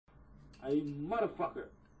Hey, motherfucker.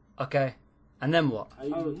 Okay. And then what? Hey,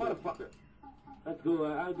 motherfucker. Let's go.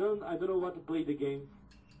 I don't know what to play the game.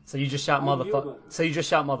 So you just shout motherfucker. So you just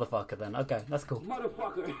shout motherfucker then. Okay, that's cool.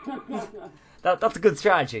 Motherfucker. That's a good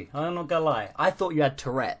strategy. I'm not gonna lie. I thought you had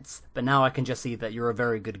Tourette's, but now I can just see that you're a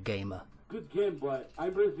very good gamer. Good game, boy.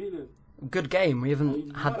 I'm Brazilian. Good game. We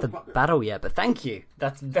haven't had the battle yet, but thank you.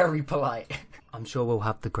 That's very polite. I'm sure we'll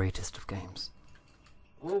have the greatest of games.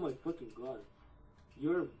 Oh my fucking god.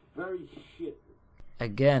 You're very shit.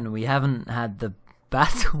 Again, we haven't had the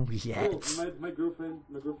battle yet. Oh, my girlfriend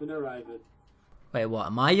arrived. Wait, what?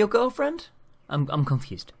 Am I your girlfriend? I'm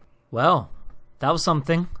confused. Well, that was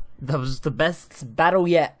something. That was the best battle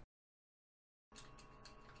yet.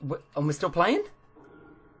 And we're still playing?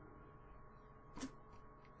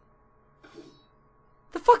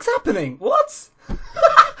 The fuck's happening? What?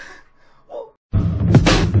 What?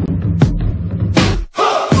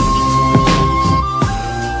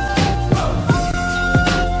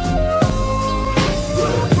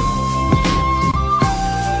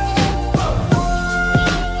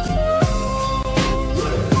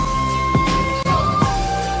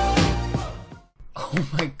 Oh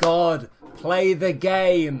my god, play the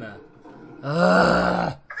game.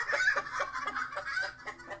 Ugh.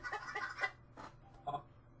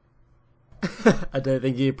 I don't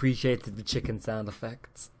think he appreciated the chicken sound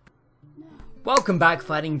effects. Welcome back,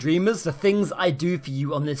 Fighting Dreamers, the things I do for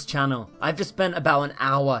you on this channel. I've just spent about an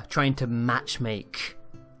hour trying to matchmake.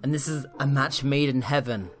 And this is a match made in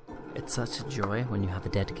heaven. It's such a joy when you have a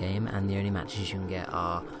dead game and the only matches you can get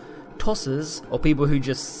are tossers or people who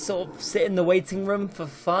just sort of sit in the waiting room for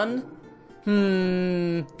fun.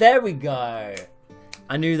 There we go.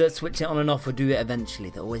 I knew that switching it on and off would do it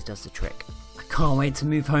eventually. That always does the trick. I can't wait to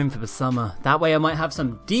move home for the summer. That way I might have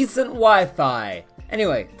some decent Wi-Fi.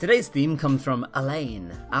 Anyway, today's theme comes from Elaine.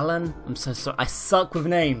 Alan, I'm so sorry, I suck with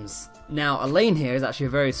names. Now, Elaine here is actually a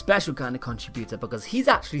very special kind of contributor because he's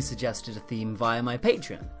actually suggested a theme via my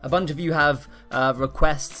Patreon. A bunch of you have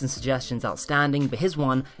requests and suggestions outstanding, but his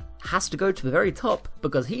one has to go to the very top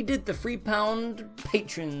because he did the £3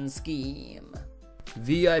 patron scheme.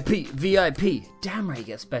 VIP. Damn right, you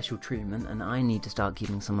get special treatment, and I need to start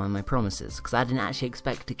keeping some of my promises because I didn't actually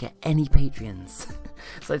expect to get any Patreons.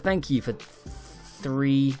 So thank you for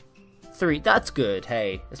three. That's good.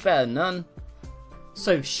 Hey, it's better than none.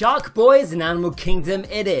 So Shark Boys in Animal Kingdom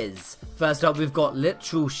it is. First up, we've got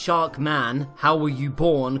literal Shark Man. How were you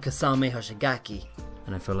born, Kasame Hoshigaki?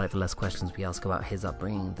 And I feel like the less questions we ask about his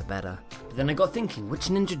upbringing, the better. But then I got thinking, which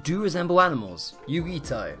ninja do resemble animals?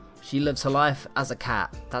 Yugito. She lives her life as a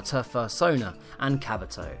cat. That's her persona. And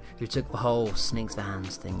Kabuto, who took the whole snakes for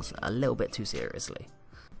hands things a little bit too seriously.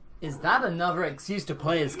 Is that another excuse to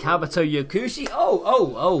play as Kabuto Yokushi?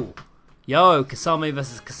 Oh. Yo, Kasame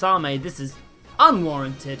versus Kasame, this is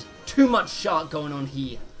unwarranted. Too much shark going on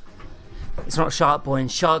here. It's not Shark Boy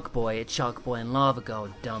and Shark Boy, it's Shark Boy and Lava Girl,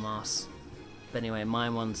 dumbass. But anyway, my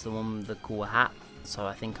one's the one with the cool hat, so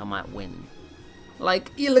I think I might win.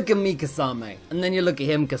 Like, you look at me, Kasame, and then you look at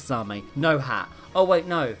him, Kasame. No hat. Oh, wait,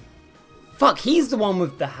 no. Fuck, he's the one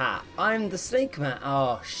with the hat. I'm the snake man.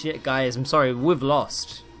 Oh, shit, guys, I'm sorry, we've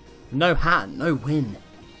lost. No hat, no win.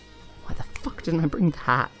 Why the fuck didn't I bring the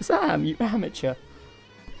hat? Sam, you amateur.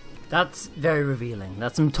 That's very revealing.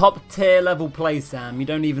 That's some top tier level play, Sam. You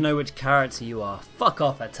don't even know which character you are. Fuck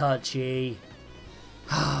off, Itachi.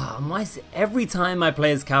 Every time I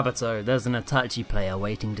play as Kabuto, there's an Itachi player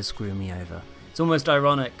waiting to screw me over. It's almost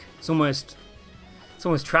ironic. It's almost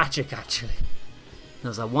tragic, actually. There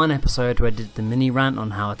was that one episode where I did the mini rant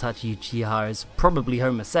on how Itachi Uchiha is probably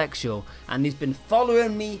homosexual, and he's been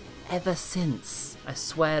following me ever since. I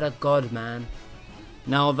swear to God, man.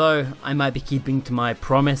 Now, although I might be keeping to my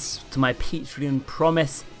promise, to my Patreon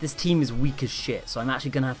promise, this team is weak as shit, so I'm actually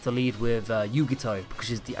going to have to lead with Yugito, because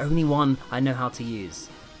she's the only one I know how to use.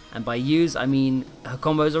 And by use, I mean her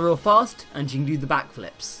combos are real fast, and she can do the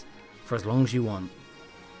backflips, for as long as you want.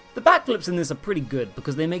 The backflips in this are pretty good,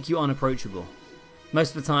 because they make you unapproachable.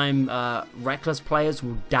 Most of the time, reckless players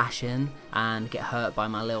will dash in and get hurt by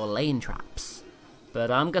my little lane traps. But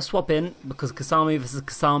I'm going to swap in because Kasame vs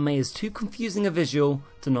Kasame is too confusing a visual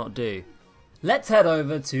to not do. Let's head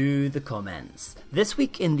over to the comments. This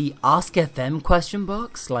week in the Ask FM question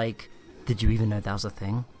box, like, did you even know that was a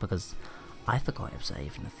thing? Because I forgot it was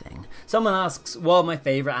even a thing. Someone asks, what are my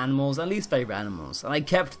favourite animals and least favourite animals? And I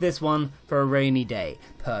kept this one for a rainy day.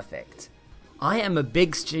 Perfect. I am a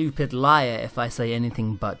big stupid liar if I say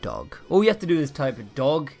anything but dog. All you have to do is type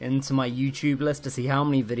dog into my YouTube list to see how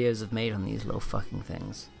many videos I've made on these little fucking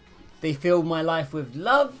things. They fill my life with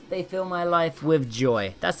love, they fill my life with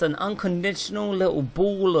joy. That's an unconditional little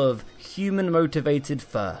ball of human motivated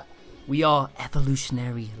fur. We are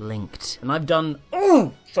evolutionary linked. And I've done...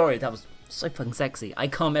 Oh! Sorry, that was so fucking sexy. I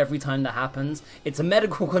come every time that happens. It's a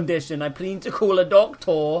medical condition. I plead to call a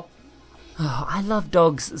doctor. Oh, I love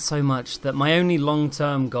dogs so much that my only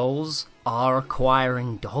long-term goals are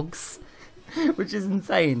acquiring dogs. Which is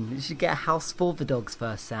insane. You should get a house full of dogs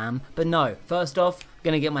first, Sam. But no, first off, I'm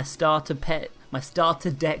gonna get my starter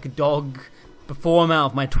deck dog. Before I'm out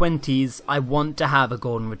of my 20s, I want to have a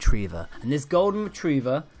golden retriever. And this golden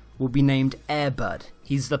retriever will be named Airbud.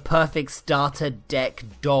 He's the perfect starter deck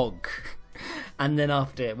dog. And then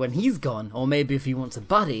after, when he's gone, or maybe if he wants a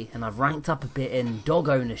buddy, and I've ranked up a bit in dog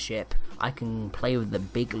ownership, I can play with the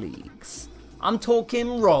big leagues. I'm talking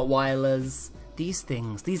Rottweilers. These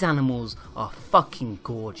things, these animals are fucking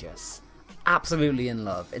gorgeous. Absolutely in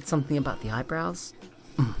love. It's something about the eyebrows.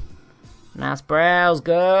 Nice brows,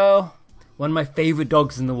 girl. One of my favourite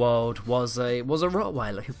dogs in the world was a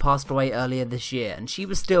Rottweiler who passed away earlier this year, and she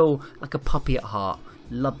was still like a puppy at heart.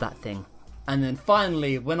 Loved that thing. And then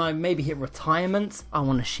finally, when I maybe hit retirement, I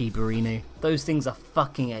want a Shiba Inu. Those things are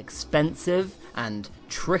fucking expensive and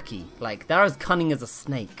tricky. Like, they're as cunning as a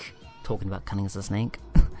snake. Talking about cunning as a snake.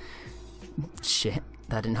 Shit,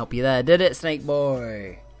 that didn't help you there, did it, snake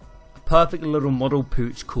boy? A perfect little model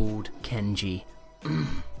pooch called Kenji.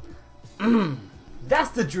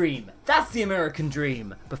 That's the dream. That's the American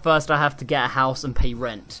dream. But first I have to get a house and pay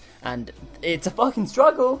rent. And it's a fucking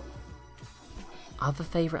struggle. Other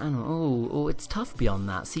favourite animal? Oh, it's tough beyond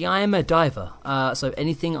that. See, I am a diver. So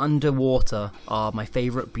anything underwater are my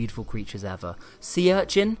favourite beautiful creatures ever. Sea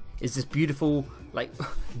urchin is this beautiful, like,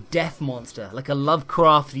 death monster. Like a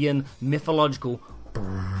Lovecraftian, mythological...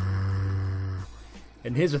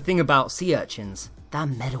 And here's the thing about sea urchins. They're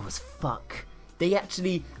metal as fuck. They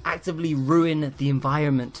actually actively ruin the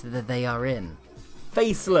environment that they are in.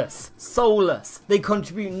 Faceless, soulless, they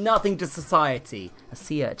contribute nothing to society. A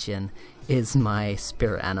sea urchin is my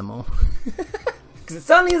spirit animal. Because it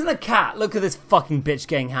certainly isn't a cat. Look at this fucking bitch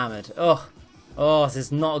getting hammered. Oh, this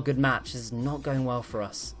is not a good match. This is not going well for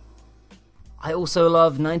us. I also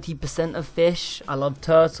love 90% of fish. I love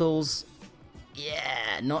turtles.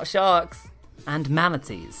 Yeah, not sharks. And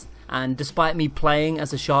manatees. And despite me playing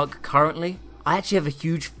as a shark currently, I actually have a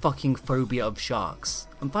huge fucking phobia of sharks.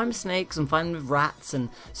 I'm fine with snakes, I'm fine with rats and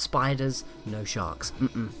spiders. No sharks.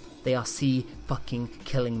 They are sea fucking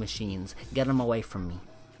killing machines. Get them away from me.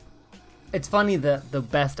 It's funny that the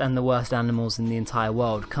best and the worst animals in the entire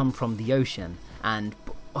world come from the ocean. And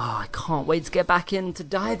I can't wait to get back into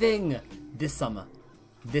diving. This summer.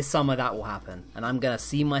 This summer that will happen. And I'm gonna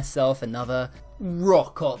see myself another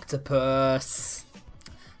rock octopus.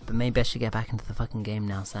 But maybe I should get back into the fucking game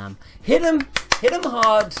now, Sam. Hit him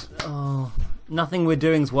hard. Oh, nothing we're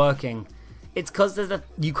doing's working. It's because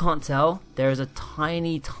you can't tell, there is a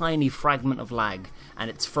tiny fragment of lag, and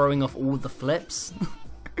it's throwing off all the flips.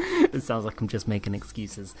 It sounds like I'm just making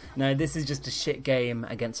excuses. No, this is just a shit game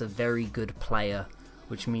against a very good player,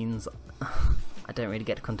 which means I don't really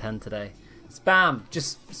get to contend today. Spam,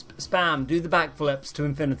 just spam, do the backflips to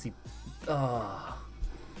infinity. Oh.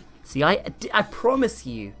 See, I promise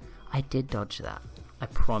you, I did dodge that. I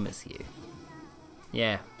promise you.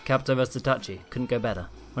 Yeah, Kabuto vs Tachi. Couldn't go better.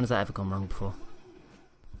 When has that ever gone wrong before?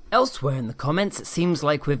 Elsewhere in the comments, it seems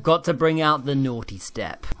like we've got to bring out the naughty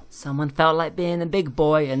step. Someone felt like being a big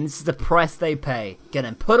boy, and this is the price they pay.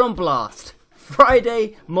 Getting put on blast.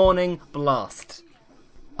 Friday morning blast.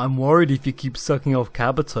 I'm worried if you keep sucking off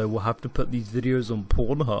Kabuto, we'll have to put these videos on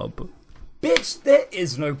Pornhub. Bitch, there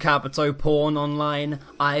is no Kabuto porn online.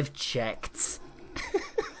 I've checked.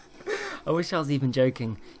 I wish I was even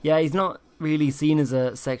joking. Yeah, he's not really seen as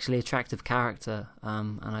a sexually attractive character,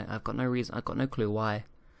 and I've got no clue why.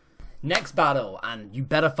 Next battle, and you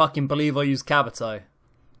better fucking believe I'll use Kabuto.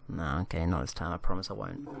 No, okay, not this time, I promise I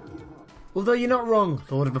won't. Although you're not wrong,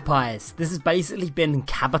 Lord of the Pies. This has basically been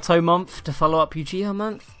Kabuto month to follow up Uchiha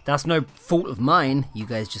month. That's no fault of mine. You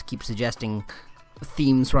guys just keep suggesting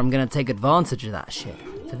themes where I'm gonna take advantage of that shit.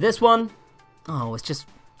 For this one, oh, it's just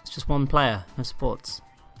one player, no supports.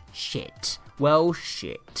 Shit. Well,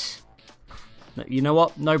 shit. No, you know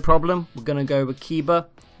what? No problem. We're gonna go with Kiba,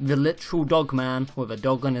 the literal dog man with a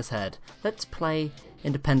dog on his head. Let's play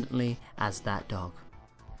independently as that dog.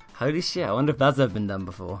 Holy shit, I wonder if that's ever been done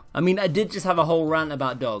before. I mean, I did just have a whole rant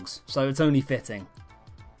about dogs, so it's only fitting.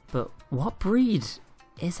 But what breed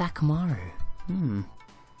is Akamaru?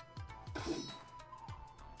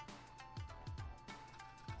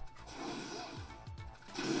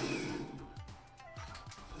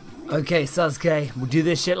 Okay, Sasuke, we'll do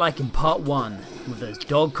this shit like in part 1, with those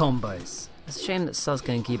dog combos. It's a shame that Sasuke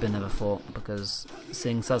and Kiba never fought, because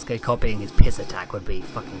seeing Sasuke copying his piss attack would be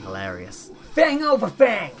fucking hilarious. Fang over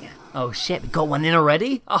fang! Oh shit, we got one in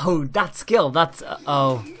already? Oh, that skill, that's...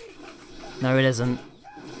 oh. No, it isn't.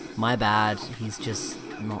 My bad. He's just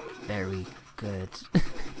not very good.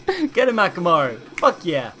 Get him, Akamaru. Fuck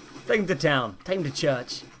yeah. Take him to town. Take him to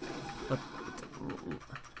church. What?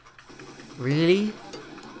 Really?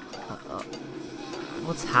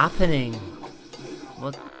 What's happening?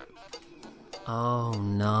 What? Oh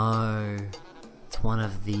no. It's one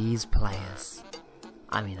of these players.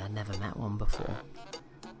 I mean, I never met one before.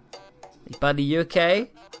 Hey, buddy, you okay?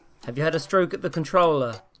 Have you had a stroke at the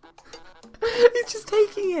controller? He's just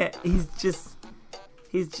taking it. He's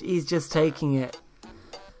just taking it.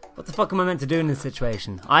 What the fuck am I meant to do in this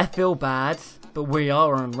situation? I feel bad, but we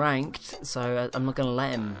are unranked, so I'm not gonna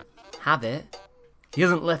let him have it. He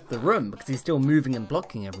hasn't left the room because he's still moving and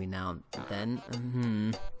blocking every now and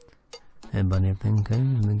then. Hey buddy, everything okay?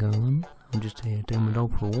 Anything going on? I'm just here taking my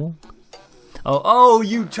dog for a walk. Oh,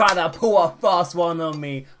 you try to pull a fast one on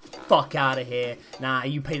me. Fuck out of here. Nah,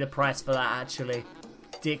 you pay the price for that actually.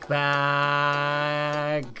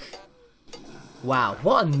 Dickbag. Wow,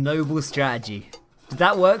 what a noble strategy. Did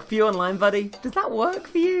that work for you online, buddy? Does that work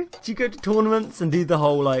for you? Did you go to tournaments and do the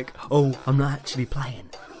whole like, oh, I'm not actually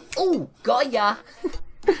playing? Oh, got ya!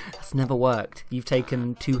 That's never worked. You've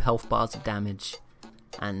taken 2 health bars of damage.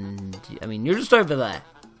 And, I mean, you're just over there.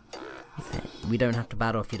 We don't have to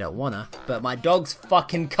battle if you don't wanna. But my dog's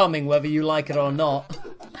fucking coming whether you like it or not.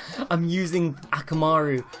 I'm using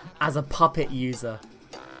Akamaru as a puppet user.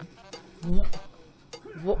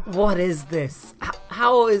 What is this?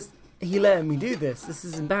 How is he letting me do this? This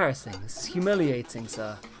is embarrassing. This is humiliating,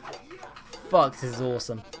 sir. Fuck, this is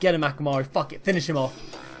awesome. Get him, Akamaru. Fuck it. Finish him off.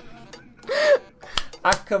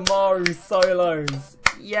 Akamaru solos.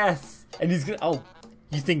 Yes. And he's gonna... Oh,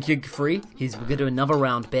 you think you're free? We're gonna do another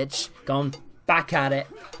round, bitch. Go on. Back at it.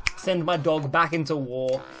 Send my dog back into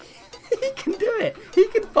war. He can do it. He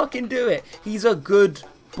can fucking do it. He's a good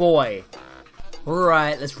boy.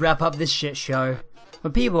 Alright, let's wrap up this shit show.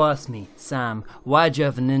 When people ask me, Sam, why'd you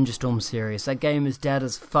have a Ninja Storm series? That game is dead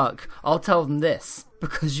as fuck. I'll tell them this.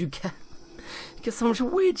 Because you get so much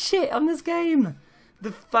weird shit on this game.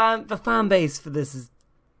 The fan base for this is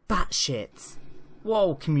batshit.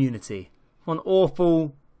 Whoa, community. One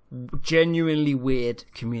awful, genuinely weird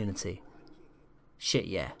community. Shit,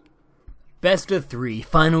 yeah. Best of 3,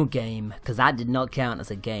 final game, because that did not count as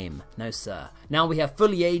a game. No, sir. Now we have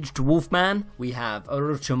fully aged Wolfman, we have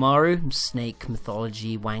Orochimaru, snake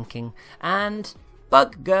mythology wanking, and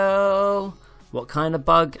Bug Girl. What kind of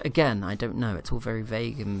bug? Again, I don't know. It's all very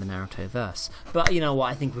vague in the Naruto verse. But you know what?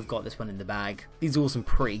 I think we've got this one in the bag. These are all some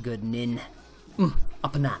pretty good nin.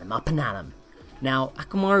 Up and at him, up and at him. Now,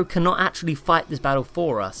 Akamaru cannot actually fight this battle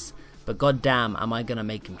for us, but goddamn, am I gonna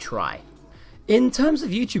make him try. In terms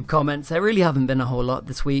of YouTube comments, there really haven't been a whole lot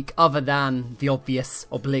this week, other than the obvious,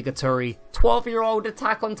 obligatory 12-year-old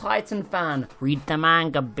Attack on Titan fan. Read the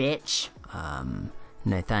manga, bitch.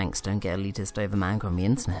 No thanks, don't get elitist over manga on the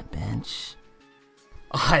internet, bitch.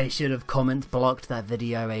 I should have comment blocked that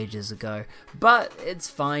video ages ago, but it's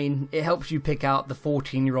fine. It helps you pick out the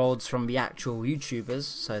 14-year-olds from the actual YouTubers,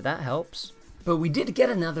 so that helps. But we did get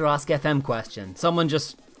another Ask FM question. Someone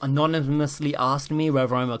just anonymously asked me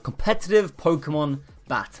whether I'm a competitive Pokemon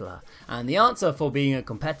battler. And the answer for being a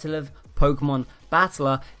competitive Pokemon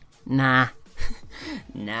battler, nah.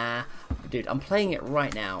 Nah. Dude, I'm playing it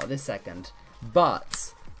right now, this second.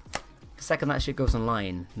 But, the second that shit goes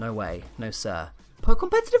online, no way, no sir.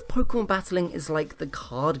 Competitive Pokemon battling is like the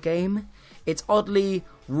card game. It's oddly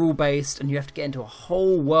rule-based and you have to get into a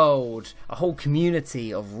whole world, a whole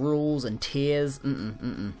community of rules and tiers.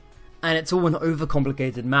 And it's all an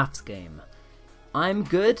overcomplicated maths game. I'm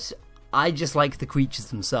good, I just like the creatures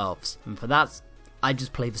themselves. And for that, I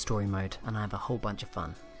just play the story mode and I have a whole bunch of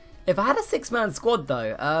fun. If I had a 6-man squad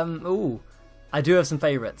though, I do have some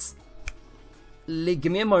favourites.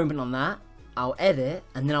 Give me a moment on that. I'll edit,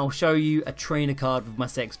 and then I'll show you a trainer card with my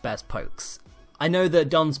 6 best pokes. I know that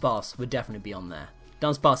Dunsparce would definitely be on there.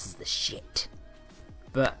 Dunsparce is the shit.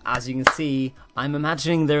 But as you can see, I'm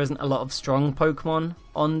imagining there isn't a lot of strong Pokemon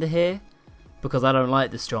on here, because I don't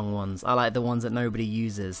like the strong ones. I like the ones that nobody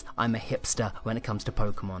uses. I'm a hipster when it comes to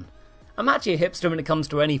Pokemon. I'm actually a hipster when it comes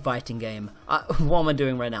to any fighting game. What am I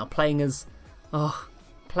doing right now? Playing as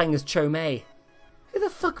Chomei. Who the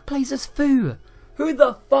fuck plays as Fu? Who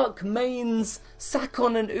the fuck mains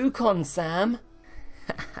Sakon and Ukon, Sam?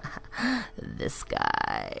 This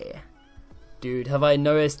guy. Dude, have I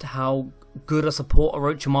noticed how good a support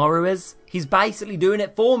Orochimaru is? He's basically doing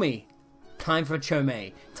it for me. Time for a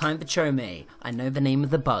Chomei. Time for Chomei. I know the name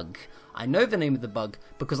of the bug. I know the name of the bug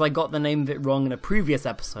because I got the name of it wrong in a previous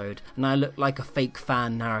episode and I look like a fake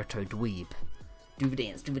fan Naruto dweeb. Do the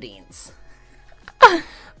dance, do the dance.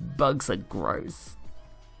 Bugs are gross.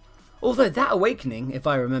 Although that awakening, if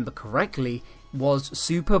I remember correctly, was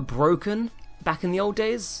super broken back in the old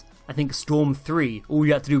days. I think Storm 3, all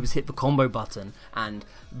you had to do was hit the combo button and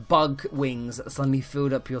bug wings suddenly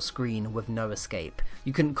filled up your screen with no escape.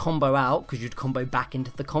 You couldn't combo out because you'd combo back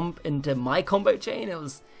into the into my combo chain. It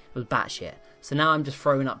was batshit. So now I'm just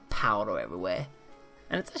throwing up powder everywhere.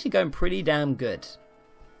 And it's actually going pretty damn good.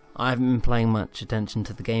 I haven't been paying much attention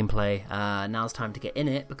to the gameplay. Now it's time to get in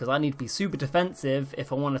it because I need to be super defensive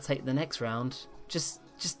if I want to take the next round. Just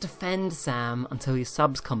defend, Sam, until your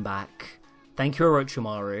subs come back. Thank you,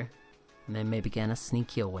 Orochimaru. And then maybe get a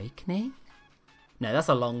sneaky awakening? No, that's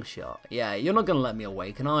a long shot. Yeah, you're not going to let me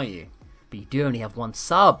awaken, are you? But you do only have one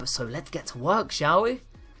sub, so let's get to work, shall we?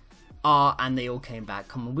 And they all came back.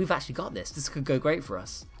 Come on, we've actually got this. This could go great for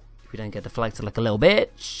us. If we don't get deflected like a little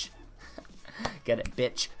bitch. Get it,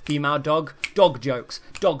 bitch. Female dog. Dog jokes.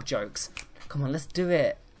 Dog jokes. Come on, let's do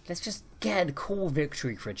it. Let's just get a cool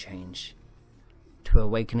victory for a change. 2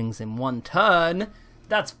 awakenings in 1 turn.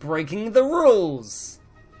 That's breaking the rules.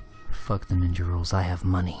 Fuck the ninja rules. I have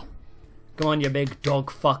money. Come on, you big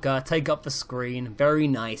dog fucker. Take up the screen. Very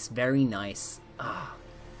nice. Very nice.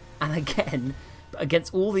 And again,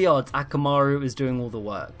 against all the odds, Akamaru is doing all the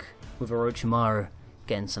work. With Orochimaru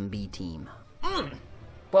getting some B team.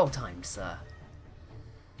 Well timed, sir.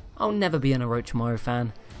 I'll never be an Orochimaru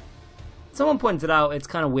fan. Someone pointed out it's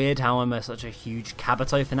kind of weird how I'm such a huge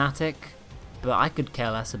Kabuto fanatic, but I could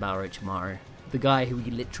care less about Orochimaru. The guy who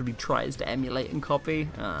he literally tries to emulate and copy.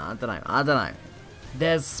 I don't know.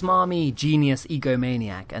 There's smarmy, genius,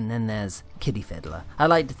 egomaniac, and then there's kiddie fiddler. I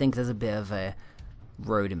like to think there's a bit of a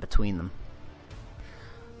road in between them.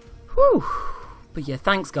 Whew. But yeah,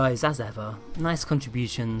 thanks guys, as ever. Nice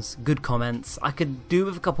contributions, good comments. I could do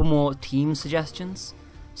with a couple more team suggestions.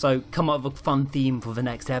 So come up with a fun theme for the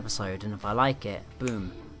next episode, and if I like it,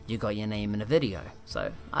 boom, you got your name in a video.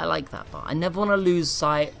 So I like that part. I never want to lose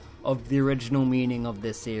sight of the original meaning of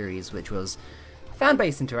this series, which was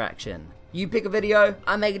fan-based interaction. You pick a video,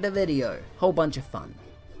 I make a video. Whole bunch of fun.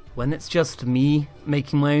 When it's just me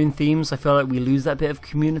making my own themes, I feel like we lose that bit of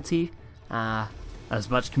community. As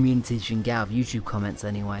much community as you can get out of YouTube comments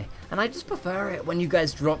anyway. And I just prefer it when you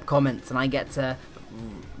guys drop comments and I get to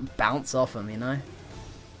bounce off them, you know?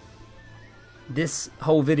 This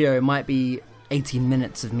whole video might be 18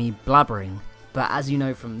 minutes of me blabbering, but as you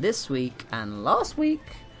know from this week and last week,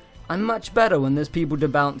 I'm much better when there's people to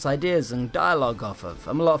bounce ideas and dialogue off of.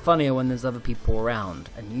 I'm a lot funnier when there's other people around,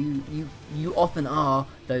 and you often are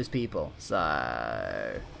those people.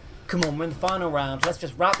 So come on, we're in the final round. Let's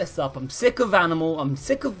just wrap this up. I'm sick of Animal. I'm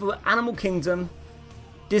sick of Animal Kingdom,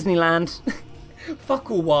 Disneyland. Fuck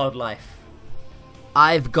all wildlife.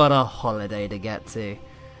 I've got a holiday to get to.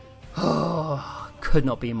 Oh, could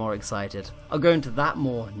not be more excited. I'll go into that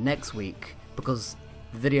more next week because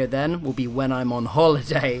the video then will be when I'm on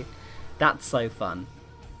holiday. That's so fun.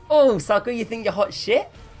 Oh, sucker, you think you're hot shit?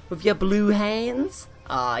 With your blue hands?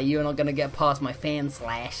 You're not gonna get past my fan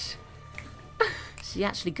slash. She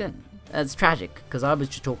actually couldn't. That's tragic, because I was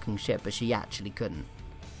just talking shit, but she actually couldn't.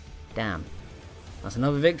 Damn. That's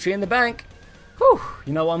another victory in the bank. Whew.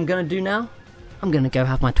 You know what I'm gonna do now? I'm gonna go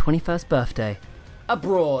have my 21st birthday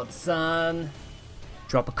abroad, son.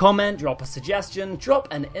 Drop a comment, drop a suggestion, drop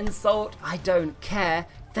an insult. I don't care.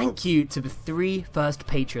 Thank you to the 3 first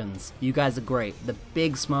patrons. You guys are great. The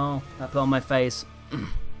big smile I put on my face,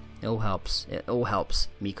 it all helps. It all helps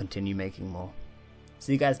me continue making more.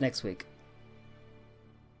 See you guys next week.